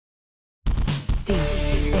D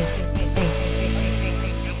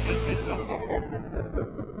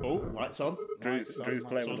Oh, lights on. Drew's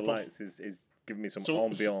playing with the lights is giving me some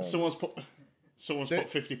ambiance. Someone's put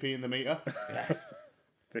 50p in the meter.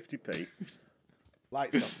 50p.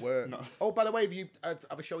 Lights on work. No. Oh, by the way, have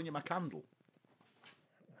I shown you my candle?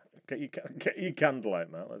 Get your candle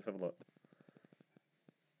out, Matt. Let's have a look.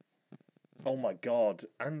 Oh my God,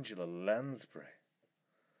 Angela Lansbury.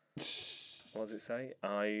 What does it say?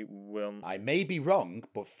 I may be wrong,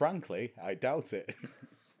 but frankly, I doubt it.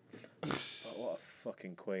 Oh, what a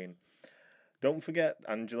fucking queen. Don't forget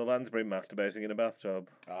Angela Lansbury masturbating in a bathtub.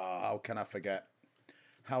 Oh, how can I forget?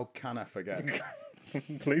 How can I forget?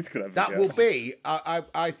 Please could I forget? That will be,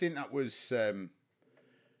 I think that was,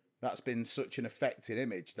 that's been such an affecting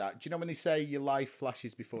image that, do you know when they say your life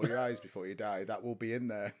flashes before your eyes before you die? That will be in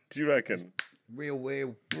there. Do you reckon?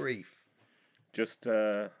 Real brief. Just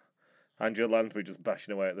Angela Lansbury just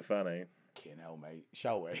bashing away at the fanny. Fucking hell, mate.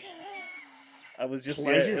 Shall we? I was just,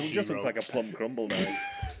 Pleasure it she just looks wrote. like a plum crumble now.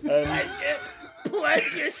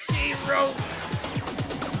 Pleasure she wrote.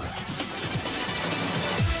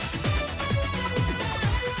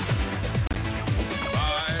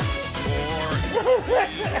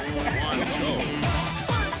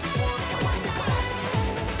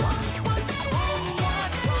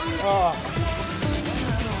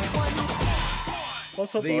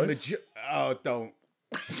 What's up, boys? Don't.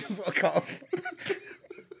 Fuck off.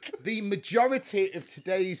 The majority of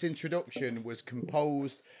today's introduction was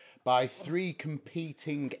composed by 3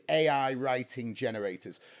 competing AI writing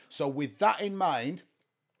generators. So with that in mind,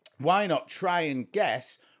 why not try and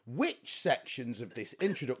guess which sections of this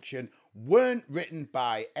introduction weren't written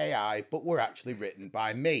by AI, but were actually written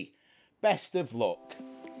by me. Best of luck.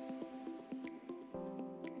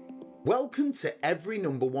 Welcome to Every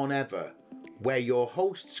Number One Ever, where your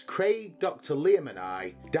hosts Craig, Dr. Liam and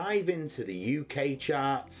I dive into the UK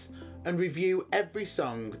charts and review every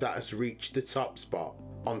song that has reached the top spot.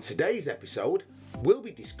 On today's episode, we'll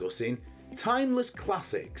be discussing timeless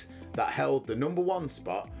classics that held the number one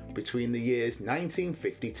spot between the years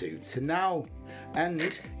 1952 to now,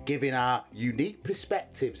 and giving our unique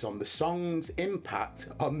perspectives on the song's impact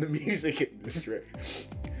on the music industry.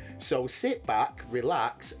 So sit back,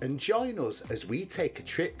 relax, and join us as we take a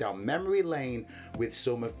trip down memory lane with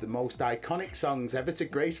some of the most iconic songs ever to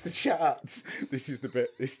grace the charts. This is the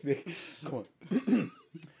bit. Come on.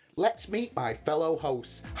 Let's meet my fellow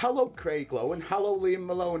hosts. Hello, Craig Lowe, and hello, Liam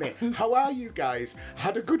Maloney. How are you guys?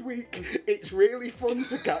 Had a good week? It's really fun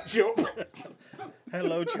to catch up.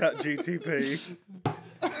 Hello, ChatGTP.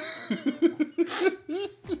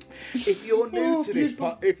 If you're new to this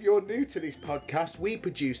podcast, we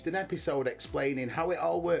produced an episode explaining how it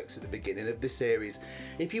all works at the beginning of the series.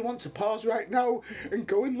 If you want to pause right now and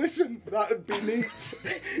go and listen, that'd be neat.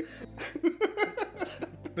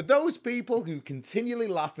 For those people who continually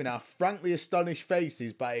laugh in our frankly astonished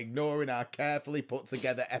faces by ignoring our carefully put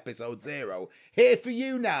together episode 0, here for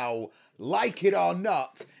you now, Like It or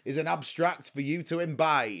Not, is an abstract for you to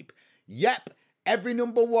imbibe. Yep, every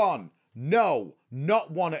number one. No,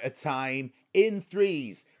 not one at a time, in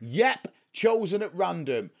 3s. Yep, chosen at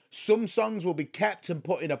random. Some songs will be kept and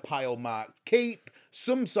put in a pile marked keep.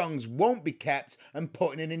 Some songs won't be kept and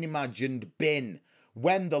put in an imagined bin.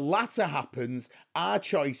 When the latter happens, our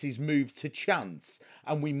choices move to chance,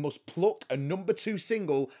 and we must pluck a number 2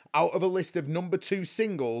 single out of a list of number 2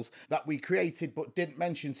 singles that we created but didn't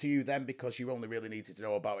mention to you then because you only really needed to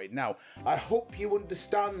know about it now. I hope you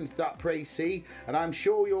understand that, pray see, and I'm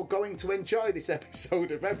sure you're going to enjoy this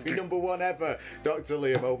episode of Every Number One Ever. Dr.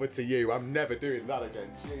 Liam, over to you. I'm never doing that again.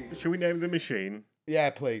 Jeez. Should we name the machine? Yeah,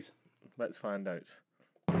 please. Let's find out.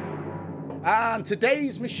 And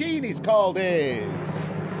today's machine is called AI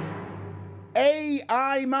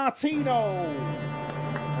Martino.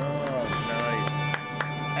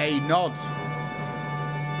 Oh, A nod.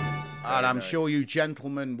 And I'm nice. sure you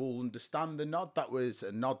gentlemen will understand the nod. That was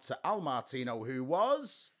a nod to Al Martino, who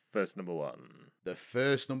was First number one. the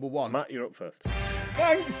first number one. Matt, you're up first.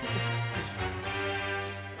 Thanks.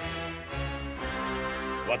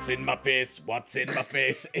 What's in my face? What's in my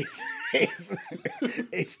face?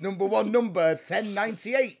 It's number one number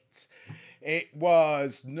 1098. It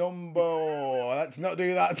was number. Let's not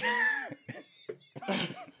do that.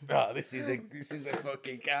 Oh, this is a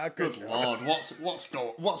fucking car. Good lord, what's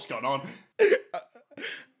gone on?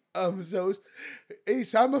 I'm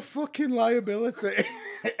a fucking liability.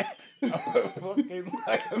 I'm a fucking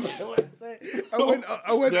liability. I went The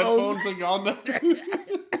all headphones are gone.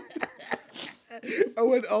 I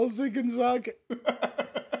went all zig and zag.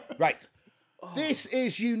 Right. This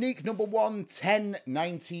is unique number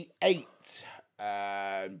 1098.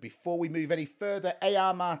 Before we move any further,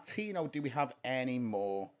 AR Martino, do we have any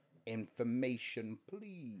more information,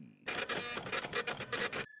 please?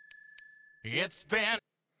 It's been...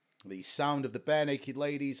 The sound of the Bare Naked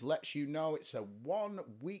Ladies lets you know it's a 1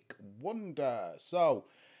 week wonder. So,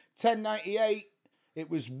 1098,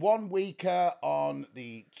 it was 1 weeker on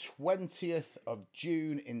the 20th of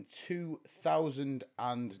June in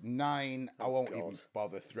 2009. I won't even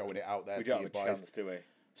bother throwing it out there We to got you a boys. chance, do we?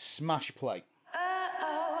 Smash play.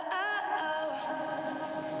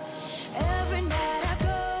 Every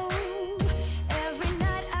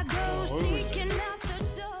night I go sneaking out the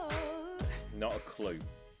door. Not a clue.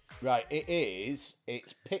 Right, it's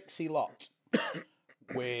Pixie Lott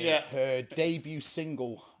with Yeah. her debut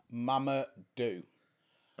single, Mama Do.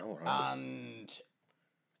 Oh, right. And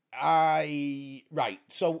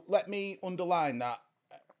so let me underline that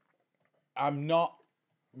I'm not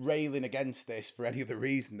railing against this for any other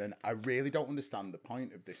reason than I really don't understand the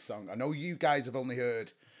point of this song. I know you guys have only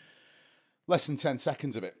heard less than 10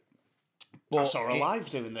 seconds of it. I But saw her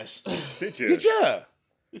live doing this. Did you? Did you?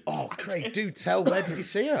 Oh, Craig, do tell. Where did you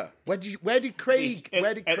see her? Where did Craig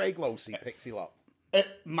Lowe see Pixie Lott?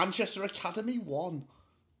 Manchester Academy 1.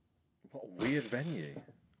 What a weird venue.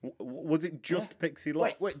 Was it just Pixie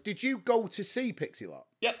Lott? Wait, did you go to see Pixie Lott?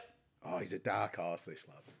 Yep. Oh, he's a dark horse, this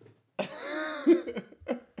lad.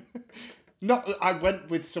 Not that I went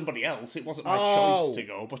with somebody else. It wasn't my choice to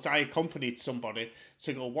go, but I accompanied somebody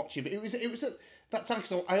to go watch him. It was at that time.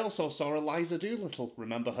 So I also saw Eliza Doolittle.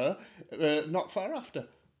 Remember her? Not far after.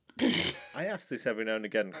 I ask this every now and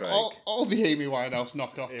again, Craig. All the Amy Winehouse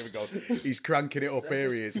knockoffs. Here we go. He's cranking it up.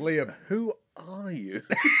 Here he is. Liam. Who are you?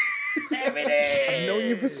 There it is. I've known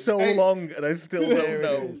you for so long and I still don't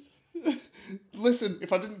know. Listen,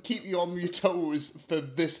 if I didn't keep you on your toes for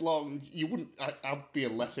this long, you wouldn't. I'd be a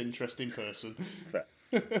less interesting person. Fair.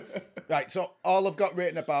 Right, so all I've got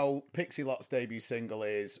written about Pixie Lott's debut single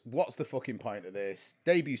is, what's the fucking point of this?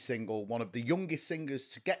 Debut single, one of the youngest singers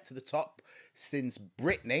to get to the top since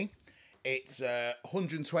Britney. It's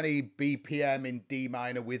 120 BPM in D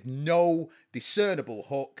minor with no discernible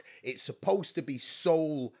hook. It's supposed to be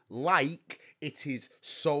soul-like. It is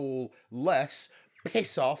soul-less.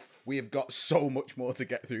 Piss off. We have got so much more to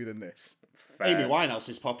get through than this. Amy Winehouse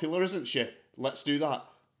is popular, isn't she? Let's do that.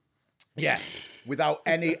 Yeah, without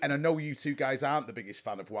any, and I know you two guys aren't the biggest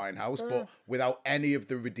fan of Winehouse, but without any of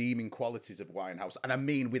the redeeming qualities of Winehouse, and I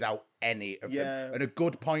mean without any of them. And a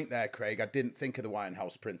good point there, Craig. I didn't think of the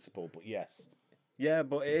Winehouse principle, but yes. Yeah,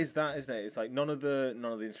 but it is that, isn't it? It's like none of the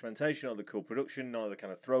instrumentation, none of the cool production, none of the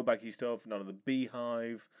kind of throwbacky stuff, none of the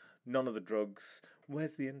beehive, none of the drugs.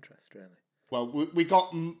 Where's the interest, really? Well, we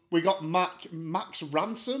got Max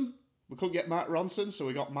Ransom. We couldn't get Mark Ronson, so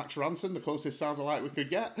we got Max Ransom, the closest sound alike we could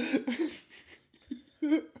get.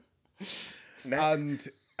 And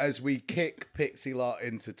as we kick Pixie Lott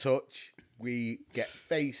into touch, we get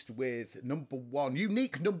faced with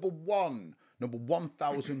unique number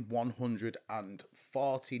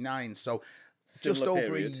 1149. So just Similar over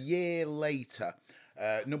period. a year later.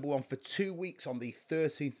 Number 1 for 2 weeks on the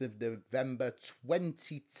 13th of November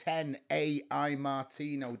 2010. A.I.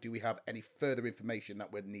 Martino, do we have any further information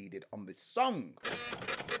that we're needed on this song?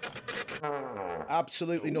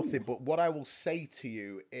 Absolutely nothing, but what I will say to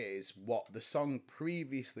you is what the song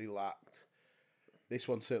previously lacked, this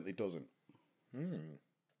one certainly doesn't.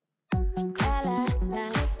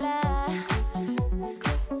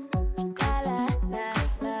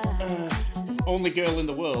 Only girl in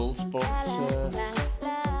the world, but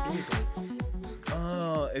who is it?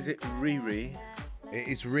 Oh, is it Riri? It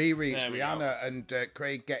is Riri, it's There we Rihanna, and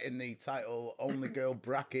Craig getting the title Only Girl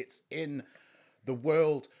brackets in the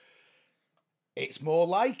world. It's more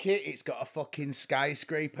like it. It's got a fucking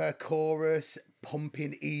skyscraper chorus,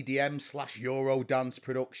 pumping EDM / Euro dance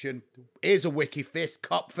production. Here's a wiki fist.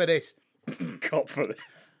 Cop for this. Cop for this.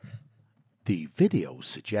 The video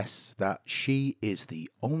suggests that she is the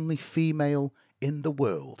only female in the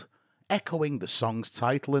world, echoing the song's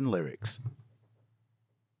title and lyrics.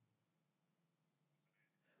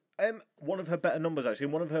 One of her better numbers, actually.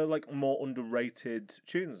 One of her more underrated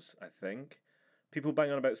tunes, I think. People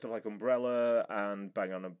bang on about stuff like Umbrella and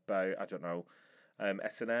bang on about, I don't know,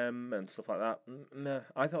 S&M and stuff like that. Nah,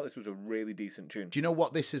 I thought this was a really decent tune. Do you know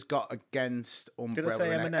what this has got against Umbrella? Did I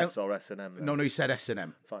say and M&S or S&M? No, he said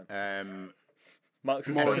S&M. Fine. Mark's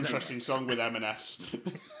More S&M. interesting song with M&S.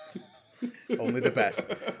 Only the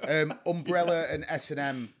best. Umbrella and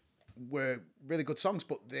S&M were really good songs,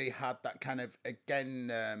 but they had that kind of,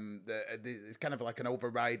 again, it's kind of like an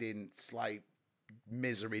overriding slight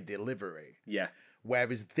misery delivery. Yeah.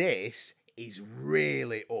 Whereas this is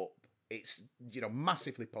really up. it's,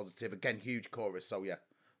 massively positive. Again, huge chorus. So, yeah,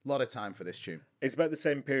 a lot of time for this tune. It's about the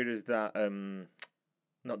same period as that,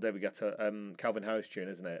 not David Guetta, Calvin Harris tune,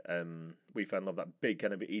 isn't it? We Found Love, that big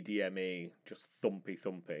kind of EDM-y, just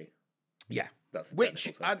thumpy. Yeah. That's the Which,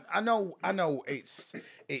 technical term. I know it's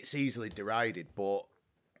easily derided, but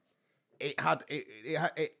it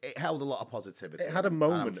held a lot of positivity. It had a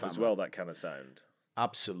moment I'm a as fan well, of it. that kind of sound.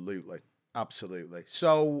 Absolutely.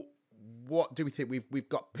 So, what do we think? We've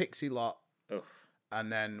got Pixie Lot, Ugh. and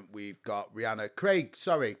then we've got Rihanna. Craig,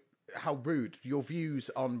 sorry, how rude. Your views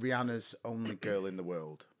on Rihanna's Only Girl in the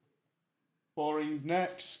World. Boring.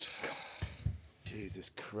 Next. Jesus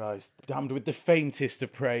Christ. Damned with the faintest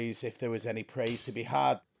of praise, if there was any praise to be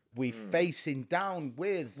had. We're facing down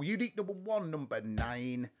with unique number 1, number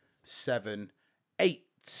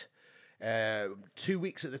 978. 2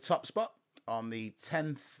 weeks at the top spot on the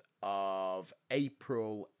 10th of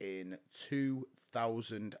April in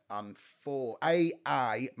 2004.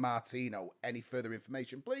 AI Martino. Any further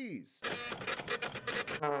information, please?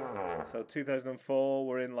 So 2004,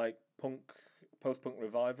 we're in like post-punk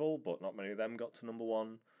revival, but not many of them got to number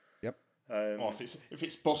 1. Yep. If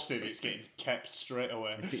it's busted, it's getting kept straight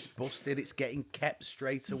away. If it's busted, it's getting kept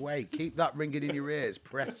straight away. Keep that ringing in your ears.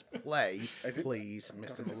 Press play, please,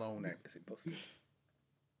 Mr. Maloney. Is it busted?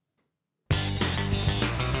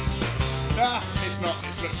 It's not.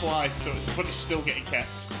 It's McFly, but it's still getting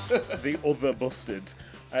kept. The other busted.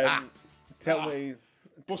 Tell me,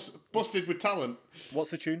 Busted with talent. what's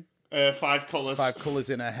the tune? 5 colours. 5 Colours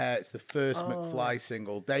in Her Hair. It's the first McFly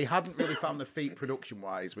single. They hadn't really found their feet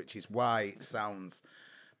production-wise, which is why it sounds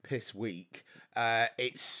piss weak.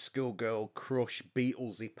 It's Schoolgirl Crush,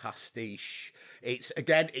 Beatlesy pastiche. It's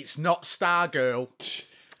not Stargirl,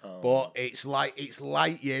 but it's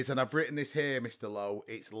light years, and I've written this here, Mr. Lowe.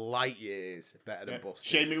 It's light years better than Busted.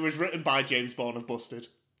 Shame it was written by James Bourne of Busted.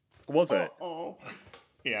 Was it? Oh.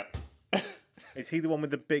 Yeah. Is he the one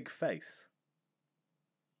with the big face?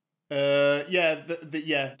 Yeah,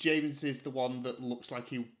 James is the one that looks like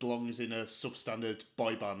he belongs in a substandard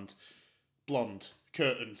boy band. Blonde,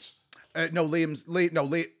 curtains. No,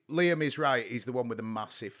 Liam is right. He's the one with the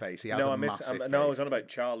massive face. He has massive face. No, I was on about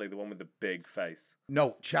Charlie, the one with the big face.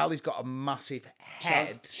 No, Charlie's got a massive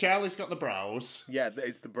head. Charlie's got the brows. Yeah,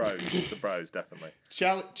 it's the bros. It's the bros, definitely.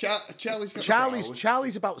 Charlie's got the brows.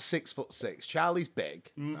 Charlie's about 6'6". Charlie's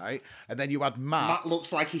big, right? And then you had Matt. Matt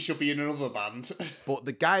looks like he should be in another band. But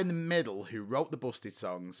the guy in the middle who wrote the Busted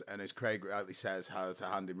songs, and as Craig rightly says, has a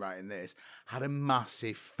hand in writing this, had a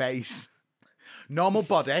massive face. Normal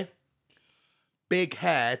body, big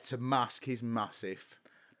hair to mask his massive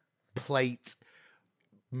plate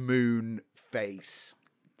moon face.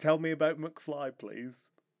 Tell me about McFly, please.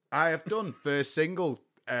 I have done. First single,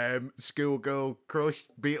 Schoolgirl Crush,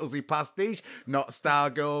 Beatlesy pastiche, not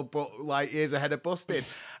Stargirl, but like years ahead of Busted.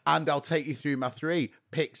 And I'll take you through my 3.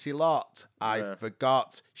 Pixie Lot, I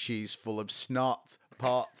Forgot, She's Full of Snot,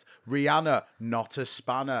 Pot. Rihanna, Not a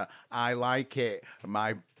Spanner, I Like It,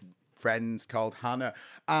 my friend's called Hannah.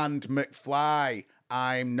 And McFly,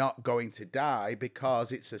 I'm Not Going to Die,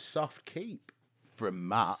 because it's a soft keep from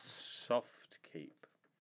Matt. Soft keep.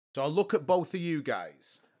 So I'll look at both of you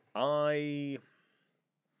guys. I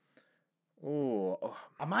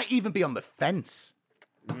might even be on the fence.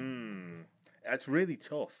 That's really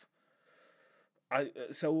tough.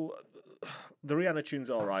 The Rihanna tune's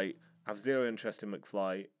all right. I've zero interest in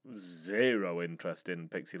McFly, zero interest in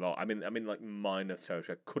Pixie Lot. I mean, like minus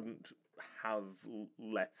territory. I couldn't have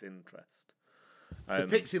less interest. The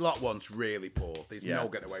Pixie Lot one's really poor. There's no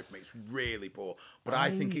getting away from it. It's really poor. But I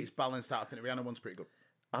think it's balanced out. I think the Rihanna one's pretty good.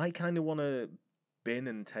 I kind of want to bin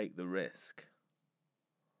and take the risk.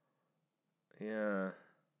 Yeah.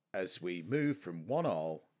 As we move from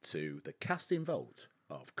 1-1 to the casting vote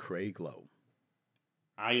of Craig Lowe.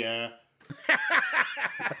 I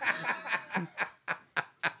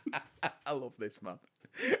love this, man.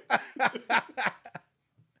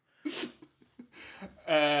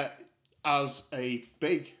 As a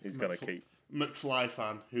big keep McFly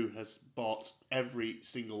fan who has bought every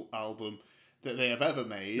single album that they have ever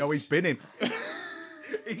made. No, he's binning.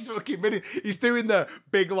 He's fucking binning. He's doing the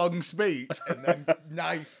big long speech and then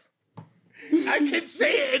knife. I can see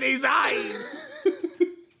it in his eyes.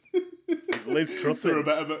 Liz Truss. There are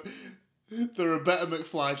better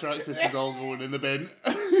McFly tracks. This is all going in the bin.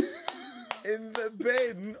 In the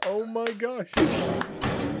bin? Oh my gosh.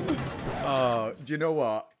 Do you know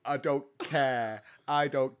what? I don't care.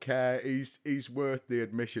 He's worth the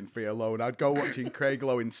admission fee alone. I'd go watching Craig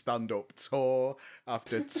Lowe in stand-up tour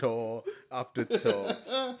after tour after tour.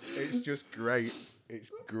 It's just great. It's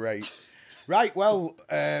great. Right, well,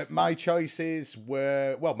 my choices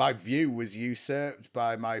were, well, my view was usurped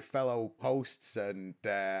by my fellow hosts, and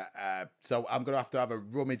so I'm going to have a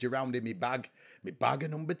rummage around in my bag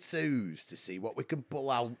of number twos to see what we can pull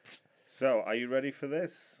out. So, are you ready for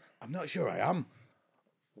this? I'm not sure I am.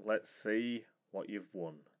 Let's see what you've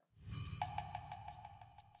won.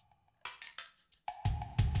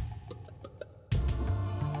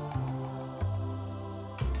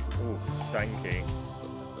 Ooh, stanky.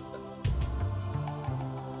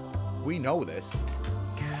 We know this.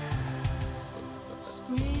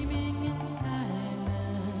 Screaming in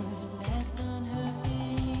silence, fast on her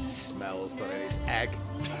feet. Smells, doesn't it? It's egg.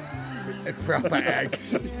 A proper egg.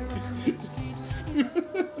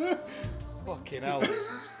 Fucking hell.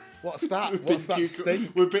 What's that? What's that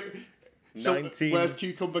stink? So, 19 where's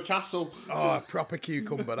Cucumber Castle? Oh, a proper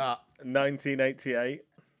cucumber, that. 1988.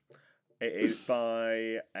 It is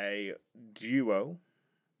by a duo,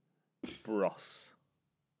 Bros.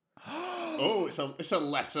 Oh, it's a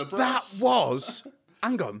lesser That brass. was...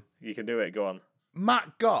 Hang on. You can do it, go on.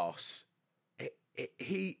 Matt Goss,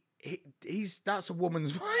 he's that's a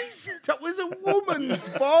woman's voice. That was a woman's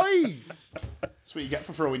voice. That's what you get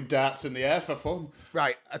for throwing darts in the air for fun.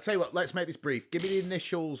 Right, I tell you what. Let's make this brief. Give me the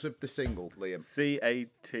initials of the single, Liam.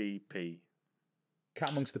 CATP. Cat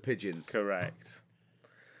Amongst the Pigeons. Correct.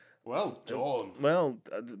 Well done. Well,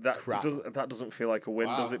 Crap. that doesn't feel like a win,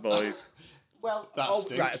 Wow. does it, boys? Well, That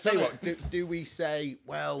stinks, right. I tell you doesn't what. Do we say,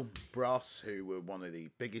 well, Bros, who were one of the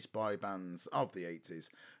biggest boy bands of the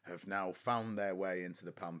 80s, have now found their way into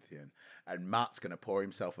the pantheon, and Matt's going to pour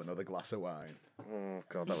himself another glass of wine. Oh,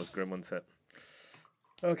 God, that was grim, wasn't it?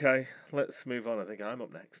 Okay, let's move on. I think I'm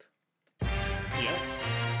up next. Yes.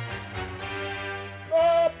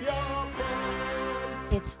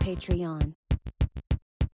 It's Patreon.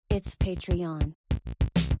 It's Patreon.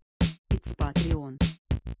 It's Patreon.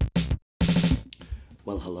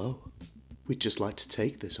 Well, hello. We'd just like to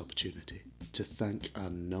take this opportunity to thank our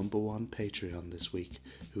number one Patreon this week,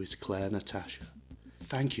 who is Claire Natasha.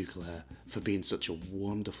 Thank you, Claire, for being such a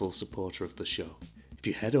wonderful supporter of the show. If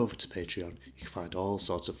you head over to Patreon, you can find all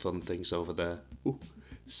sorts of fun things over there. Ooh,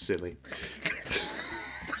 silly.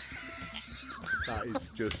 That is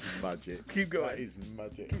just magic. Keep going. That is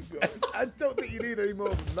magic. Keep going. I don't think you need any more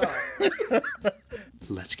than that.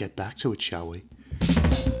 Let's get back to it, shall we?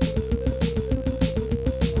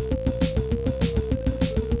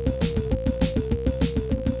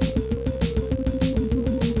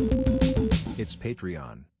 It's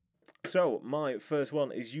Patreon. So, my first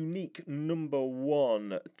one is unique number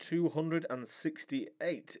 1,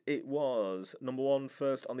 268. It was number 1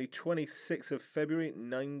 first on the 26th of February,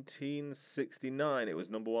 1969. It was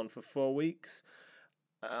number 1 for 4 weeks.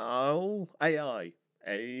 Al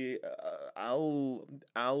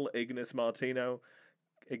Ignatius Martino.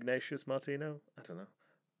 I don't know.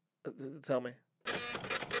 Tell me.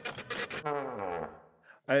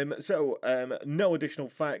 No additional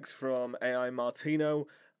facts from AI Martino.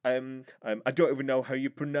 I don't even know how you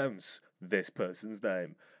pronounce this person's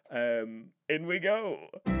name. In we go.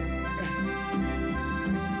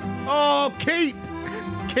 Oh, keep.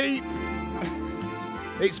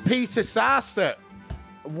 It's Peter Sarstedt.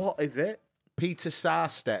 What is it? Peter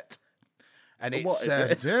Sarstedt. And it's What is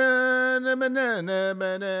it?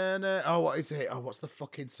 oh, what is it? Oh, what's the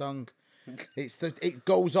fucking song? It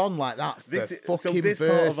goes on like that for fucking this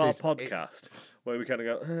verses. part of our podcast where we kind of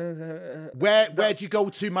go. Where'd you go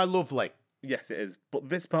to, my lovely? Yes, it is. But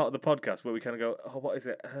this part of the podcast where we kind of go, oh, what is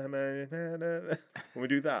it? When we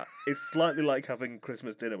do that, it's slightly like having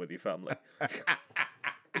Christmas dinner with your family.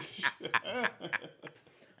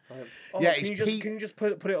 Yeah, can you just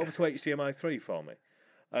put it over to HDMI 3 for me?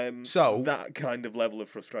 So that kind of level of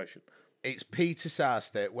frustration. it's Peter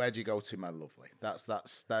Sarstedt. Where'd you go to, my lovely?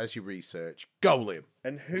 There's your research. Go, Liam.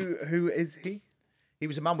 And who is he? He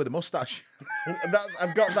was a man with a mustache.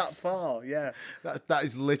 I've got that far. Yeah, that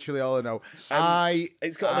is literally all I know.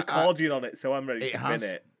 it's got an accordion on it, so I'm ready to spin has.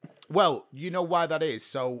 it. Well, you know why that is.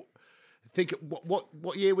 So, think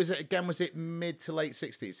what year was it again? Was it mid to late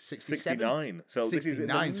 60s? 67? 69. So this is in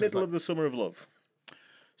the 69, so it's middle like- of the summer of love.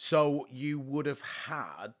 So you would have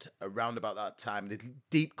had around about that time the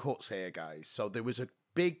deep cuts here, guys. So there was a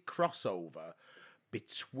big crossover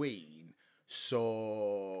between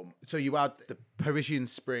so you had the Parisian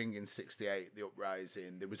Spring in '68, the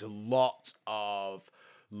uprising. There was a lot of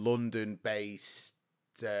London-based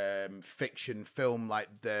fiction film like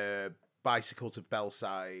the Bicycles of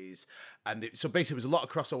Belsize, and so basically it was a lot of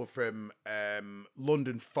crossover from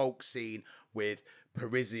London folk scene with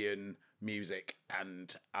Parisian music,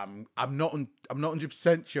 and I'm not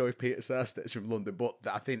 100% sure if Peter Sarstedt's from London, but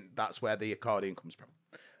I think that's where the accordion comes from.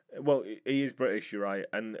 Well, he is British, you're right.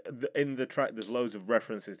 And in the track, there's loads of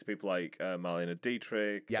references to people like Marlena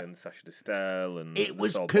Dietrich Yep. and Sasha Distel and It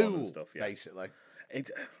was Sorbonne cool, and stuff. Yeah. basically.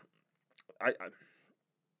 It's, I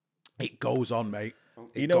It goes on, mate.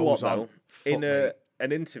 It you know what goes on. though? Fuck In me.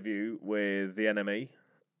 an interview with the NME,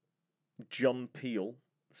 John Peel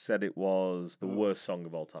said it was the worst song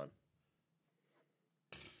of all time.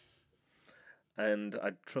 And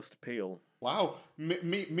I trust Peel. Wow,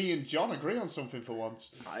 me and John agree on something for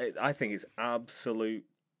once. I think it's absolute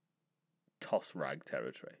toss rag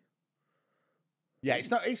territory. Yeah, it's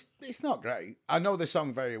not great. I know the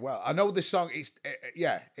song very well. I know the song.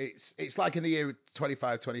 It's like in the year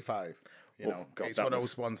 2525. You know, God, it's that one of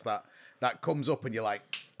was- those ones that comes up and you're like,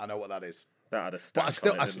 I know what that is. That had a But stack I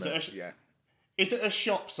still, on it, didn't it? yeah. Is it a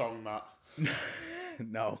shop song, Matt?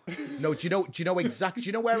 No. Do you know exactly? Do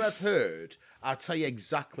you know where I've heard? I'll tell you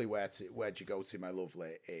exactly where'd you go to, my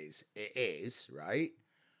lovely. It is right.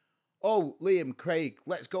 Oh, Liam, Craig,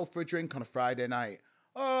 let's go for a drink on a Friday night.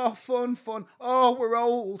 Oh, fun. Oh, we're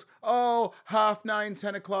old. Oh, 9:30,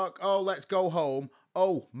 10 o'clock. Oh, let's go home.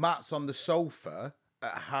 Oh, Matt's on the sofa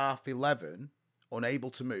at 11:30, unable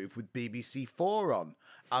to move, with BBC Four on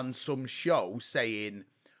and some show saying,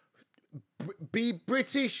 "Be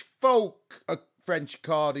British folk French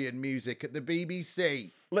accordion music at the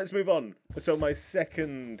BBC." Let's move on. So my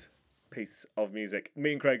second piece of music,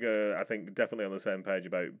 me and Craig are, I think, definitely on the same page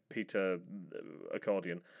about Peter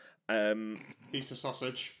accordion. Easter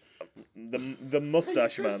sausage. The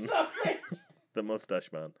mustache man. The mustache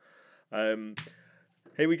man.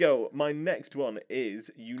 Here we go. My next one is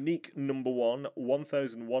unique number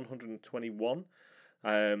 1121.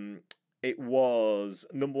 It was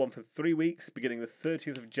number 1 for 3 weeks, beginning the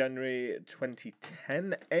 30th of January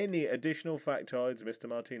 2010. Any additional factoids, Mr.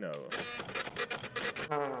 Martino?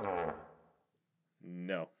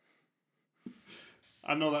 No.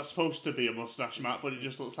 I know that's supposed to be a mustache, Matt, but it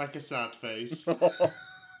just looks like a sad face.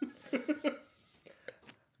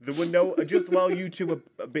 There were no, just while you two were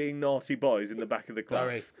being naughty boys in the back of the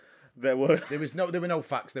class, there were no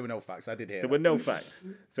facts. There were no facts. I did hear. there were no facts.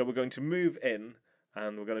 So we're going to move in,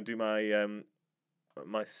 and we're going to do my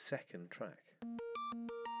my second track.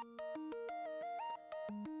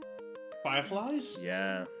 Fireflies?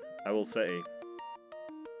 Yeah, Owl City.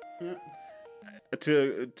 Yeah.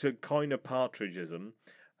 To coin a partridgeism,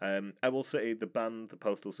 Owl City, the band the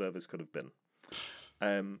Postal Service could have been.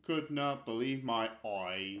 Could not believe my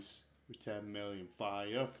eyes. With 10 million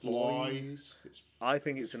fireflies. I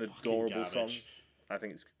think it's an fucking adorable garbage. song. I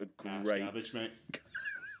think it's a That's great. garbage, mate.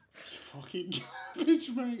 It's fucking garbage,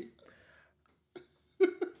 mate.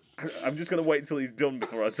 I'm just going to wait till he's done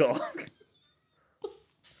before I talk.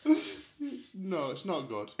 It's not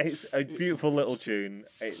good. It's a beautiful little tune.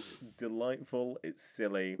 It's delightful. It's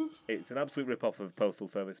silly. It's an absolute rip-off of Postal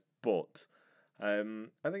Service, but I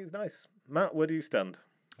think it's nice. Matt, where do you stand?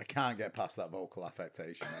 I can't get past that vocal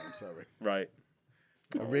affectation, mate. I'm sorry. Right.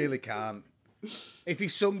 I really can't. If he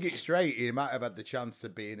sung it straight, he might have had the chance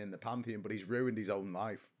of being in the Pantheon, but he's ruined his own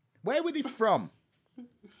life. Where were they from?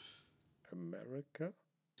 America?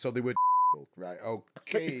 So they were right.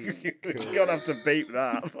 Okay. You're Cool. going to have to beep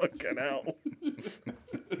that. Fucking hell.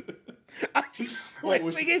 Actually,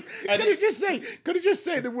 worst thing is, could I just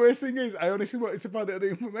say the worst thing is, I honestly wanted to find out the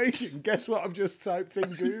information. Guess what? I've just typed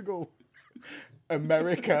in Google.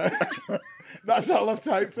 America. That's all I've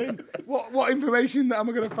typed in. What information am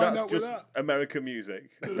I going to find That's out with just that? American music.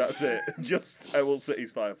 That's it. Just Owl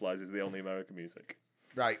City's Fireflies is the only American music.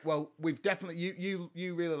 Right. Well, we've definitely you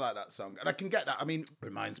really like that song, and I can get that. I mean,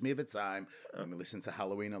 reminds me of a time when we listened to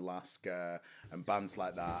Halloween Alaska and bands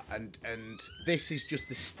like that, and this is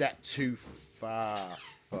just a step too far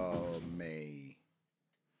for me.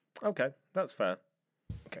 Okay, that's fair.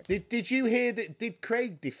 Did you hear that? Did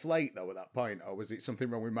Craig deflate though at that point, or was it something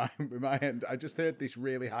wrong with my end? I just heard this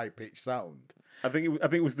really high pitched sound. I think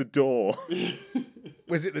it was the door.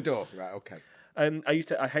 Was it the door? Right. Okay.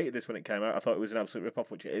 I hated this when it came out. I thought it was an absolute rip-off,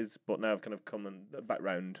 which it is, but now I've kind of come and back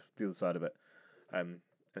round the other side of it. And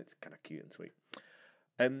it's kind of cute and sweet.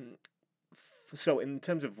 So in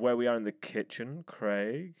terms of where we are in the kitchen,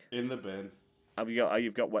 Craig, In the bin.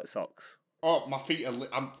 you've got wet socks. Oh, my feet are...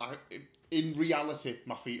 in reality,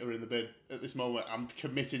 my feet are in the bin at this moment. I'm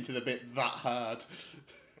committing to the bit that hard.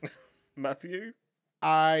 Matthew?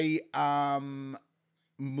 I am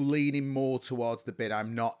leaning more towards the bin.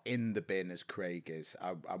 I'm not in the bin as Craig is.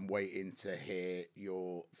 I'm waiting to hear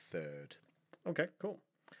your third. Okay, cool.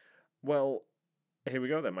 Well, here we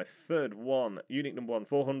go then. My third one, unique number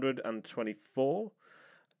 424.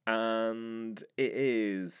 And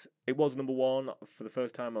it was number 1 for the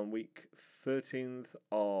first time on week 13th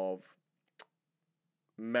of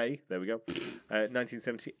May, there we go.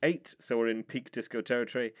 1978, so we're in peak disco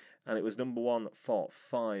territory, and it was number 1 for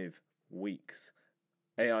 5 weeks.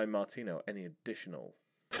 AI Martino, any additional?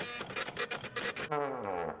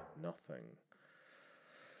 Nothing.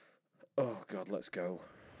 Oh, God, let's go.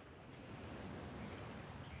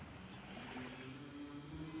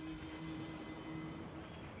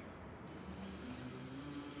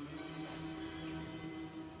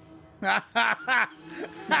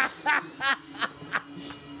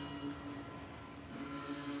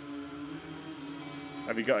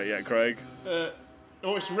 Have you got it yet, Craig?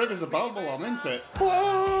 It's Rivers of Babylon, isn't it?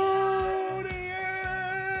 Whoa,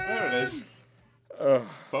 There it is. Oh,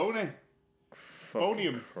 Boney. fucking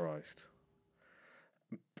Bonium. Christ.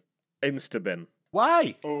 Instabin.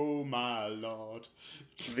 Why? Oh my lord.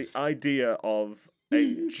 The idea of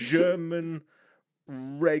a German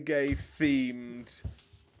reggae-themed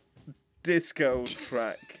disco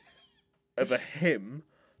track of a hymn,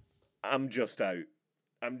 I'm just out.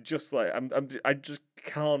 I'm just like I just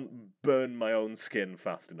can't burn my own skin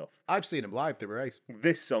fast enough. I've seen them live. They were ace.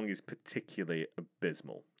 This song is particularly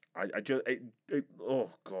abysmal.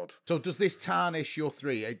 Oh God. So does this tarnish your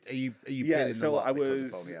 3? Are you Yeah, bidding so the lot I because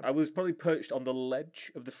was of Boney M? I was probably perched on the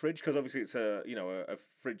ledge of the fridge because obviously it's a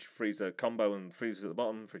fridge freezer combo and freezers at the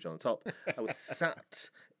bottom, fridge on the top. I was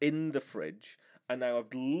sat in the fridge and now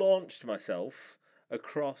I've launched myself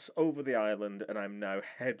across over the island and I'm now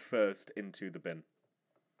head first into the bin.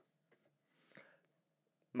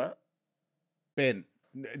 Matt? Bin.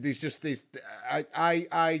 There's just this.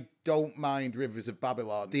 I don't mind Rivers of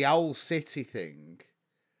Babylon. The Owl City thing.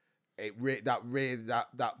 I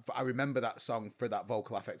remember that song for that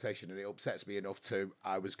vocal affectation, and it upsets me enough to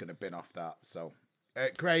I was going to bin off that. So,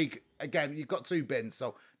 Craig, again, you've got 2 bins,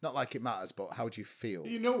 so not like it matters. But how do you feel?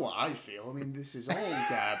 You know what I feel. I mean, this is all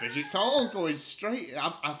garbage. It's all going straight.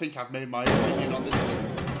 I think I've made my opinion on this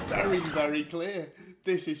very, very clear.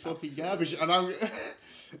 This is fucking garbage, and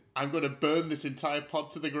I'm going to burn this entire pod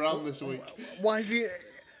to the ground this week. Why is he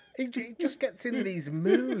just gets in these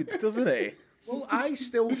moods, doesn't he? Well, I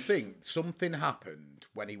still think something happened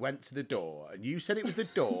when he went to the door, and you said it was the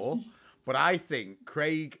door, but I think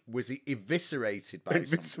Craig was eviscerated by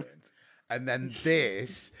something. And then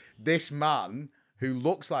this man who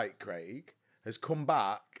looks like Craig has come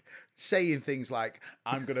back saying things like,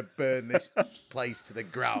 I'm going to burn this place to the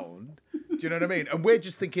ground. Do you know what I mean? And we're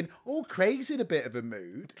just thinking, oh, Craig's in a bit of a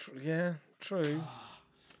mood. Yeah, true.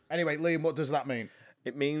 Anyway, Liam, what does that mean?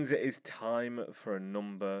 It means it is time for a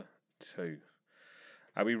number 2.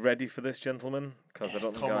 Are we ready for this, gentlemen? Because I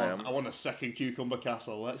don't think Come I on, am. I want a second Cucumber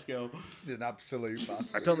Castle. Let's go. He's an absolute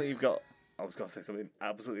bastard. I don't think you've got... I was going to say something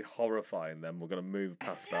absolutely horrifying then. We're going to move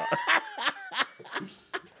past that.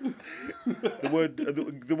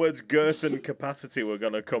 the words girth and capacity were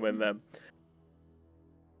going to come in then.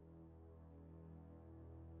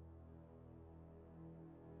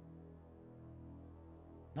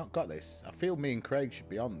 Not got this. I feel me and Craig should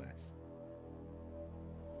be on this.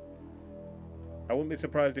 I wouldn't be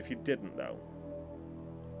surprised if you didn't, though.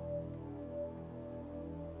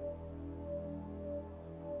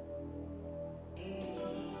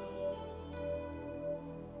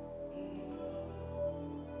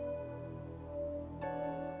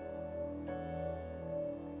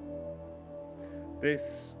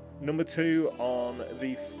 This number 2 on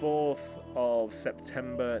the 4th of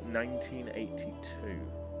September 1982.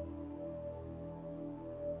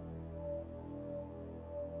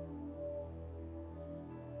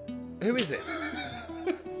 Who is it?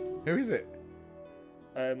 Who is it?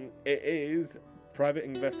 It is Private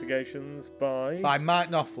Investigations by By Mike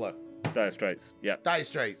Knopfler. Dire Straits. Yeah. Dire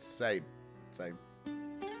Straits. Same.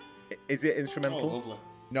 Is it Oh, instrumental? lovely.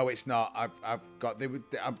 No, it's not. I've got.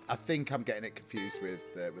 I think I'm getting it confused with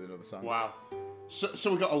another song. Wow.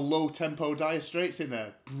 So we got a low tempo Dire Straits in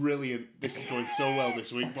there. Brilliant. This is going so well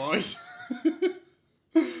this week, boys.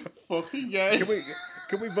 Fucking gay.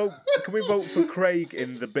 Can we vote? Can we vote for Craig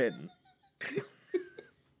in the bin?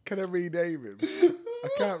 Can I rename him? I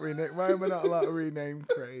can't rename. Why am I not allowed to rename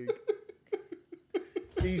Craig?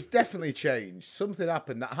 He's definitely changed. Something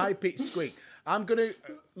happened. That high pitched squeak.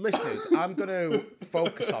 Listeners, I'm gonna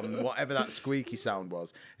focus on whatever that squeaky sound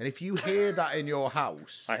was. And if you hear that in your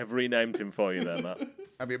house, I have renamed him for you there, Matt.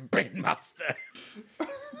 I mean, Bin Master.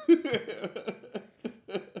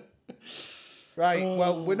 Right,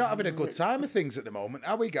 well, we're not having a good time of things at the moment,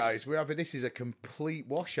 are we, guys? This is a complete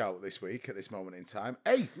washout this week at this moment in time.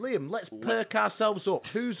 Hey, Liam, let's perk ourselves up.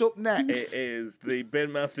 Who's up next? It is the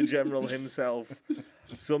Bin Master General himself.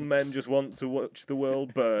 Some men just want to watch the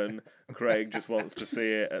world burn. Craig just wants to see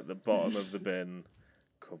it at the bottom of the bin,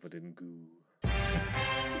 covered in goo.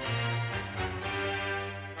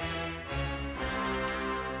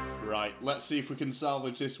 Right, let's see if we can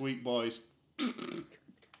salvage this week, boys.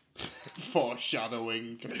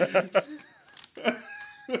 Foreshadowing.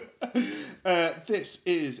 This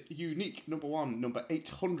is unique number one, number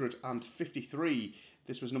 853.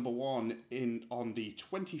 This was number one on the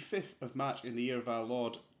 25th of March in the year of our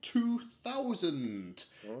Lord 2000.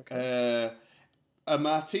 Okay. A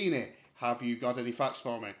martini. Have you got any facts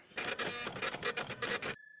for me?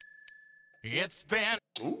 It's been.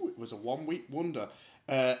 Ooh, it was a 1 week wonder.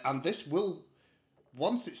 And this will,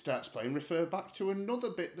 once it starts playing, refer back to another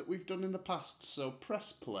bit that we've done in the past. So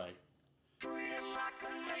press play.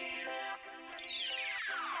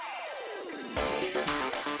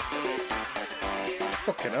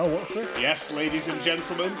 Fucking hell, what's this? Yes, ladies and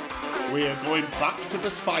gentlemen, we are going back to the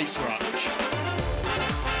spice rack.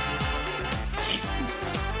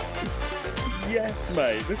 Yes,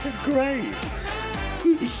 mate, this is great.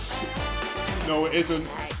 No, it isn't.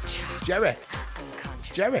 Jerry. It's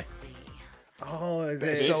Jerry. Oh, is Bit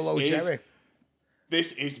of it? solo Jerry.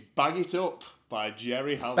 This is Bag It Up by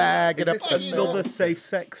Jerry Halliwell. Bag it Is up. this another safe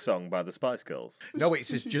sex song by the Spice Girls? No,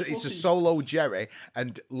 it's a solo Jerry.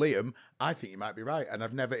 And Liam, I think you might be right. And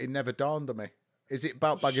it never dawned on me. Is it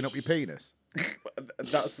about bagging up your penis?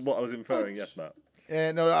 That's what I was inferring, yes, Matt.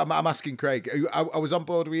 No, I'm asking Craig. I was on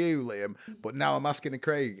board with you, Liam, but now I'm asking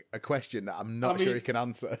Craig a question that I'm not sure he can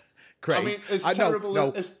answer. Craig,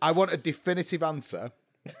 I want a definitive answer.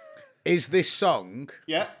 Is this song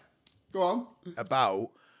Yeah, go on. about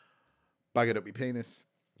bagging up your penis?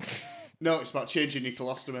 No, it's about changing your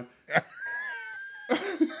colostomy.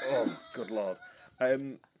 Oh, good lord.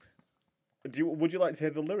 Would you like to hear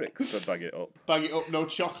the lyrics for Bag It Up? Bag it up, no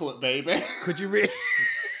chocolate, baby. Could you read?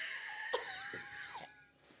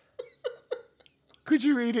 Could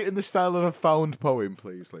you read it in the style of a found poem,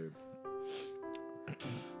 please, Liam?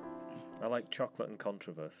 I like chocolate and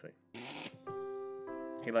controversy.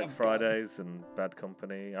 He likes Fridays and bad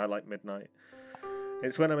company. I like midnight.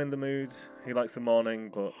 It's when I'm in the mood. He likes the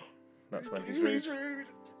morning, but that's when he's rude.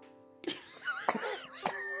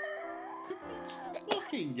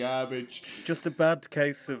 Fucking garbage. Just a bad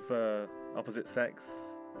case of opposite sex.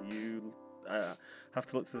 You have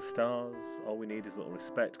to look to the stars. All we need is a little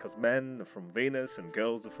respect, because men are from Venus and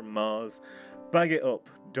girls are from Mars. Bag it up.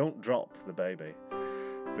 Don't drop the baby.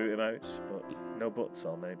 Boot him out, but no buts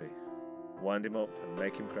or maybe. Wind him up and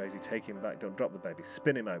make him crazy. Take him back. Don't drop the baby.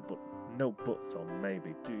 Spin him out, but no buts or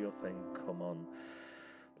maybe. Do your thing. Come on,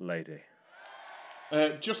 lady.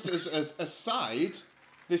 Just as a side,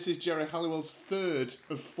 this is Jerry Halliwell's third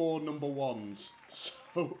of 4 number ones.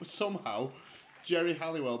 So somehow, Jerry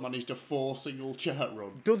Halliwell managed a 4-single chart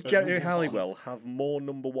run. Does Jerry number Halliwell have more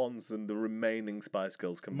number ones than the remaining Spice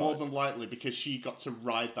Girls combined? More than likely, because she got to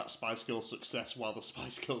ride that Spice Girls success while the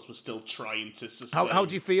Spice Girls were still trying to sustain. How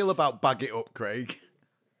do you feel about Bag It Up, Craig?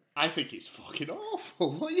 I think it's fucking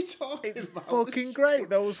awful. What are you talking It's about? fucking This- great.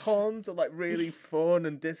 Those horns are like really fun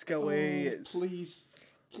and disco-y. Oh,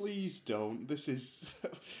 please don't. This is...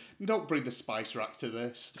 Don't bring the spice rack to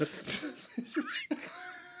this.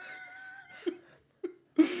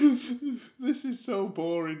 This is so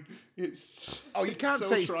boring. It's... Oh, you can't so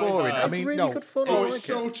say it's try-hard. boring. I mean, really no. good fun. Oh, I it's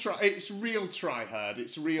like so it. It's real try hard.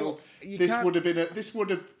 It's real. Well, you this can't- would have been this would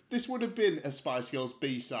have been a Spice Girls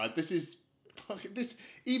B-side. This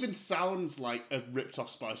even sounds like a ripped off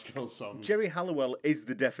Spice Girls song. Jerry Halliwell is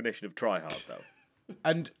the definition of try-hard, though.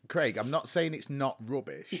 And Craig, I'm not saying it's not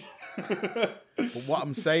rubbish, but what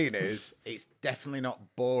I'm saying is it's definitely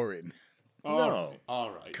not boring. No. All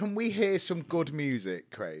right. Can we hear some good music,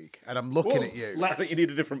 Craig? And I'm looking Well, at you. I think you need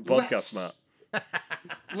a different podcast,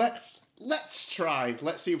 let's- Matt. Let's try.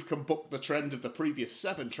 Let's see if we can book the trend of the previous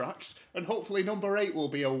 7 tracks, and hopefully number 8 will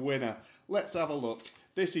be a winner. Let's have a look.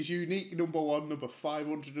 This is unique number 1, number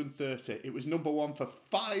 530. It was number 1 for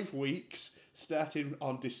 5 weeks, starting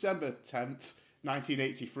on December 10th,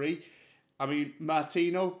 1983. I mean,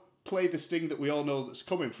 Martino, play the sting that we all know that's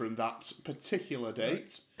coming from that particular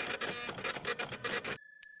date.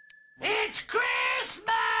 It's Christmas!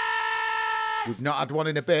 We've not had one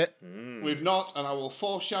in a bit. We've not, and I will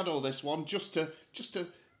foreshadow this one just to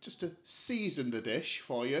season the dish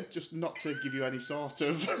for you, just not to give you any sort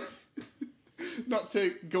of, not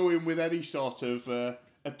to go in with any sort of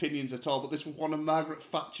opinions at all. But this was one of Margaret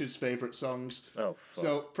Thatcher's favourite songs. Oh, fuck.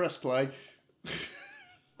 So press play.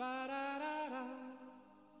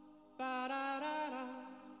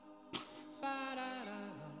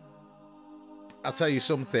 I'll tell you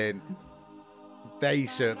something. They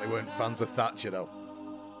certainly weren't fans of Thatcher, though.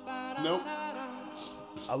 Nope.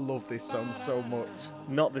 I love this song so much.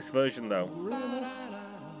 Not this version, though.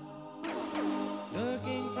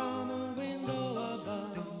 Looking from a window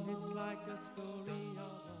above, it's like a story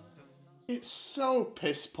of It's so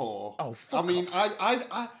piss poor. Oh, fuck I mean,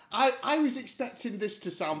 off. I was expecting this to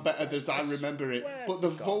sound better as I remember it, swear but to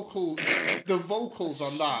the God. vocals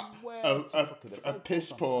on that are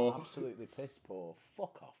piss poor. Absolutely piss poor.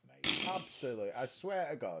 Fuck off, mate. Absolutely. I swear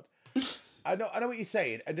to God. I know what you're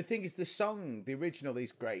saying, and the thing is, the song, the original,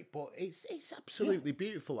 is great, but it's absolutely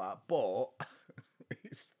beautiful. That, but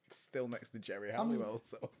it's still next to Jerry Halliwell.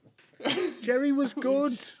 So Jerry was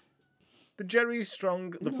good. The Jerry's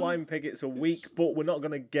strong. The Flying Piggets are weak, but we're not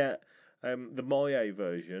going to get the Moye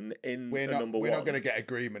version in number one. We're not going to get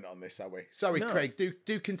agreement on this, are we? Sorry, No. Craig.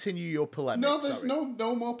 Do continue your polemic. No, there's Sorry.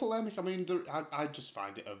 no more polemic. I mean, I just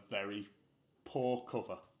find it a very poor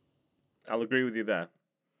cover. I'll agree with you there.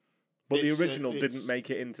 But the original it's- didn't make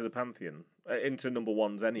it into the pantheon, into number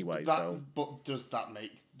ones anyway. But does that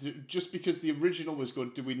make... Just because the original was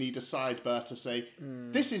good, do we need a sidebar to say,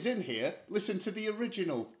 this is in here, listen to the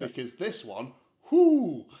original, because this one,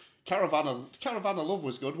 whoo, Caravan of Love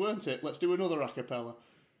was good, weren't it? Let's do another a cappella.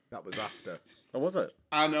 That was after. Oh, was it?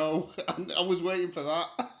 I know, I was waiting for that.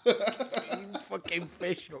 You fucking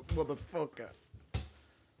fish hook, motherfucker.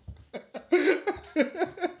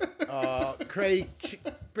 Craig,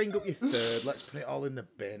 bring up your third. Let's put it all in the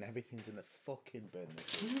bin. Everything's in the fucking bin.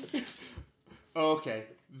 This week. Okay,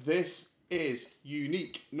 this is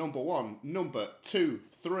unique number 1, number 2,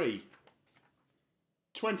 3.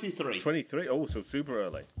 23. 23. Oh, so super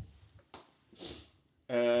early.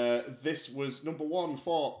 This was number 1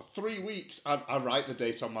 for 3 weeks. I write the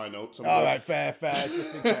date on my notes. All right, fair.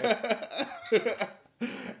 Just in case.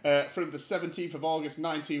 From the 17th of August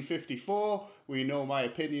 1954. We know my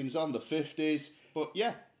opinions on the 50s. But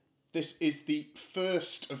yeah, this is the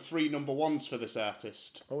first of 3 number 1s for this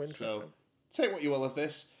artist. Oh, interesting. So take what you will of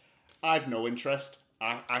this. I've no interest.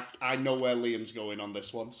 I know where Liam's going on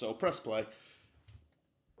this one, so press play.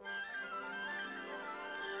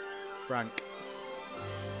 Frank.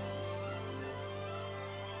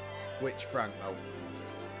 Which Frank, though?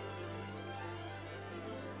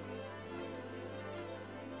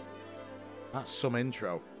 That's some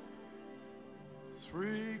intro.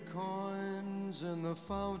 3 coins in the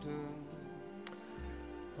fountain,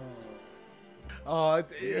 Oh,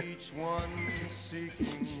 each one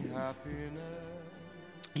seeking happiness.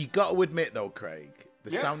 you got to admit though, Craig, the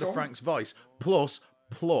Yeah, sound go of on. Frank's voice plus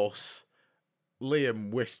Liam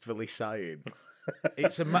wistfully sighing.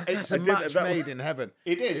 It's a match that made in heaven.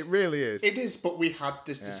 It is. It really is. It is, but we had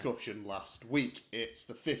this discussion last week. It's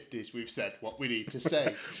the 50s. We've said what we need to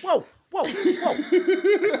say. Whoa.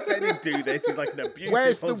 Said he'd do this. He's like an abusive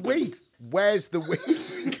Where's the husband. we? Where's the we?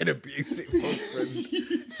 An abusive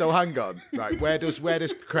husband. So hang on, right? Where does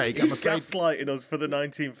Craig? I'm afraid Gaslighting us for the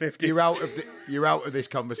 1950s. you're out of this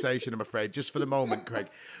conversation. I'm afraid, just for the moment, Craig.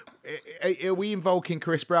 Are we invoking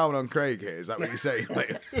Chris Brown on Craig here? Is that what you're saying?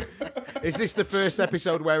 Is this the first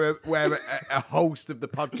episode where a host of the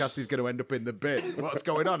podcast is going to end up in the bin? What's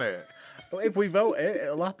going on here? Well, if we vote it,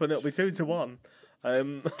 it'll happen. It'll be 2-1.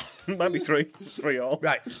 Might be 3 all.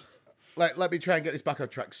 Right. Let me try and get this back on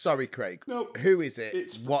track. Sorry, Craig. No, Who is it?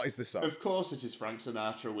 it's- What is the song? Of course, it is Frank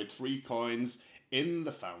Sinatra with 3 coins in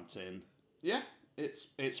the fountain. Yeah,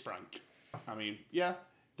 it's Frank. I mean, yeah.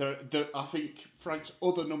 I think Frank's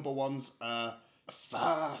other number 1s are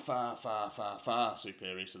far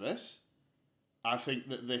superior to this. I think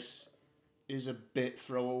that this is a bit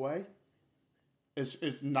throwaway.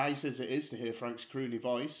 As nice as it is to hear Frank's croony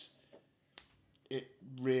voice, it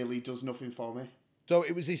really does nothing for me. So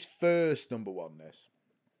it was his first number 1. This.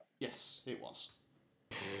 Yes, it was.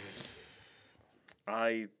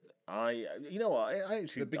 You know what? I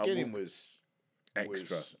actually The beginning was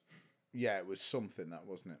extra. Yeah, it was something, that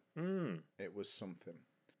wasn't it? It was something.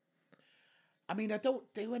 I mean,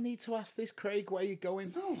 do I need to ask this, Craig, where you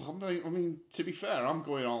going? No, I mean, to be fair, I'm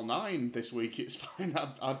going all 9 this week. It's fine.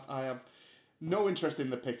 I have no interest in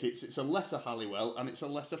the Pickets. It's a lesser Halliwell and it's a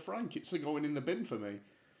lesser Frank. It's a going in the bin for me.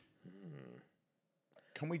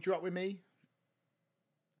 Can we drop with me?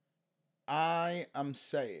 I am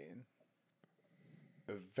saying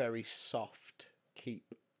a very soft keep.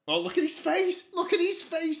 Oh, look at his face! Look at his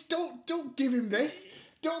face! Don't give him this.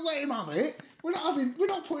 Don't let him have it. We're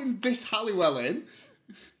not putting this Halliwell in.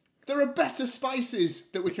 There are better spices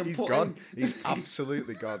that we can He's put gone. in. He's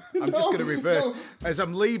absolutely gone. I'm just going to reverse. no. As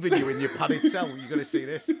I'm leaving you in your padded cell, you're going to see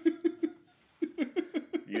this.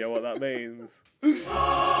 You know what that means?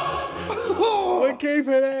 We're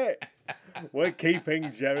keeping it. We're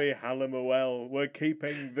keeping Jerry Halliwell. We're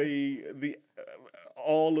keeping we're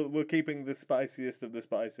keeping the spiciest of the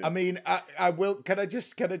spices. I mean, I will. Can I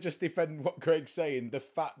just defend what Craig's saying? The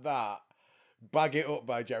fact that Bag It Up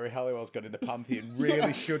by Jerry Halliwell's gone in the Pantheon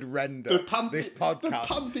really should render this the podcast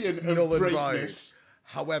Pantheon of null and void. greatness.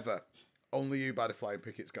 However, Only You by the Flying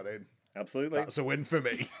Pickets got in. Absolutely. That's a win for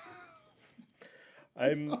me.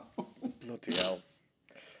 Bloody hell.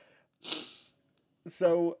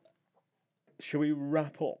 So, shall we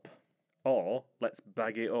wrap up? Or let's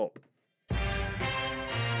bag it up?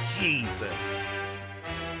 Jesus.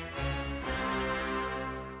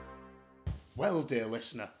 Well, dear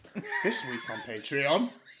listener, this week on Patreon,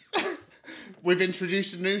 we've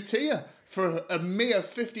introduced a new tier. For a mere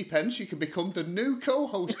 50 pence, you can become the new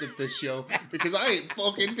co-host of this show, because I ain't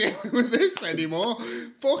fucking dealing with this anymore.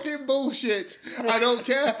 Fucking bullshit. I don't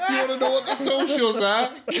care. You want to know what the socials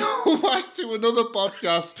are? Go back to another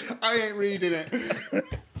podcast. I ain't reading it.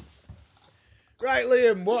 Right,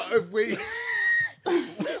 Liam, what have we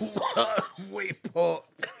put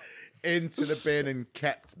into the bin and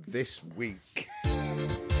kept this week?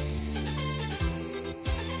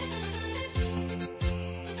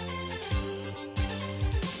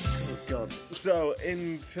 God. So,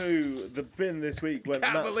 into the bin this week went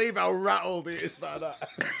Can't believe how rattled it is by that.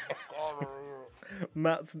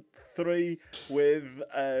 Matt's 3 with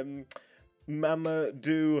Mama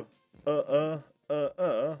Do God.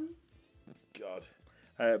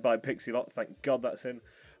 By Pixie Lott. Thank God that's in.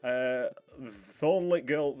 Thornlit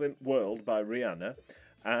Girl World by Rihanna.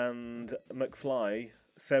 And McFly,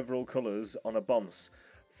 Several Colours on a Bonce.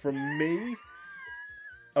 From me...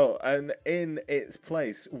 Oh, and in its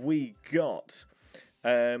place, we got...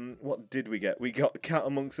 what did we get? We got Cat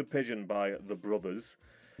Amongst the Pigeon by The Brothers.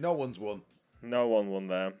 No one's won. No one won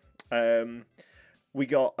there. We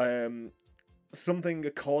got Something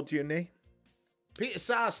Accordion-y. Peter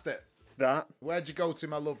Sarstedt. That. Where'd you go to,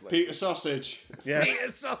 my lovely? Peter Sausage. Yeah.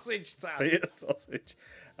 Peter Sausage time. Peter Sausage.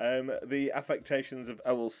 The Affectations of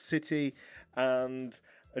Owl City and...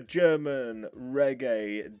 a German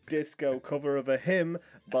reggae disco cover of a hymn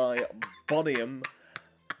by Boniem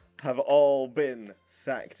have all been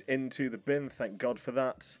sacked into the bin. Thank God for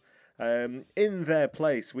that. In their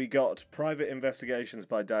place, we got Private Investigations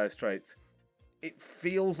by Dire Straits. It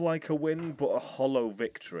feels like a win, but a hollow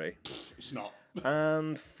victory. It's not.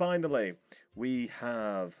 And finally, we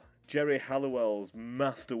have Jerry Halliwell's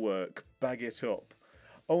masterwork, Bag It Up.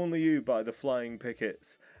 Only You by the Flying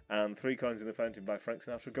Pickets. And 3 Coins in the Fountain by Frank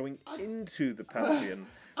Sinatra going into the Pantheon.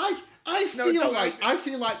 I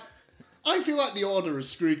feel like the order has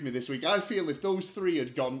screwed me this week. I feel if those 3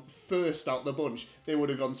 had gone first out the bunch, they would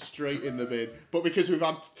have gone straight in the bin. But because we've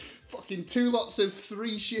had fucking 2 lots of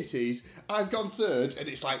 3 shitties, I've gone third, and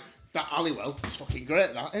it's like, that Halliwell, it's fucking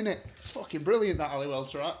great, that, isn't it? It's fucking brilliant, that Halliwell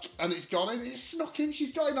track. And it's gone in, it's snuck in,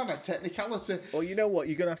 she's got in on a technicality. Well, you know what?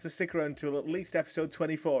 You're going to have to stick around till at least episode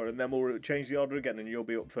 24, and then we'll change the order again, and you'll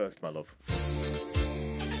be up first, my love.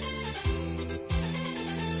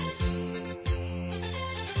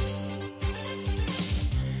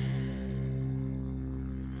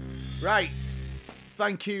 Right.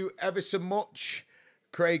 Thank you ever so much,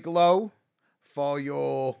 Craig Lowe, for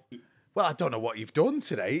your... Well, I don't know what you've done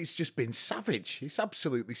today. It's just been savage. It's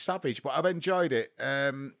absolutely savage, but I've enjoyed it.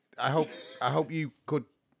 I hope you could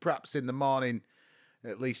perhaps in the morning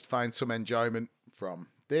at least find some enjoyment from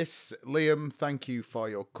this. Liam, thank you for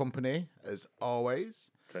your company as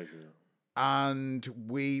always. Pleasure. And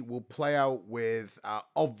we will play out with our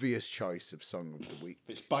obvious choice of song of the week.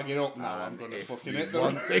 It's bagging up now. I'm going to fucking hit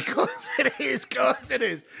them. Of course it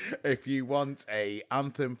is. If you want a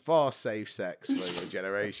anthem for safe sex for your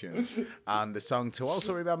generation and a song to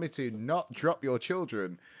also remember to not drop your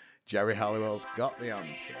children, Jerry Halliwell's got the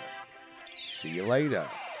answer. See you later.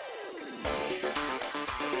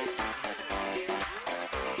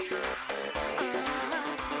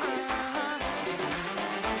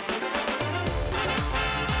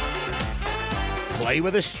 Play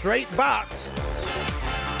with a straight bat.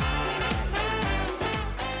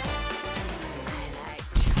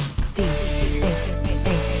 D.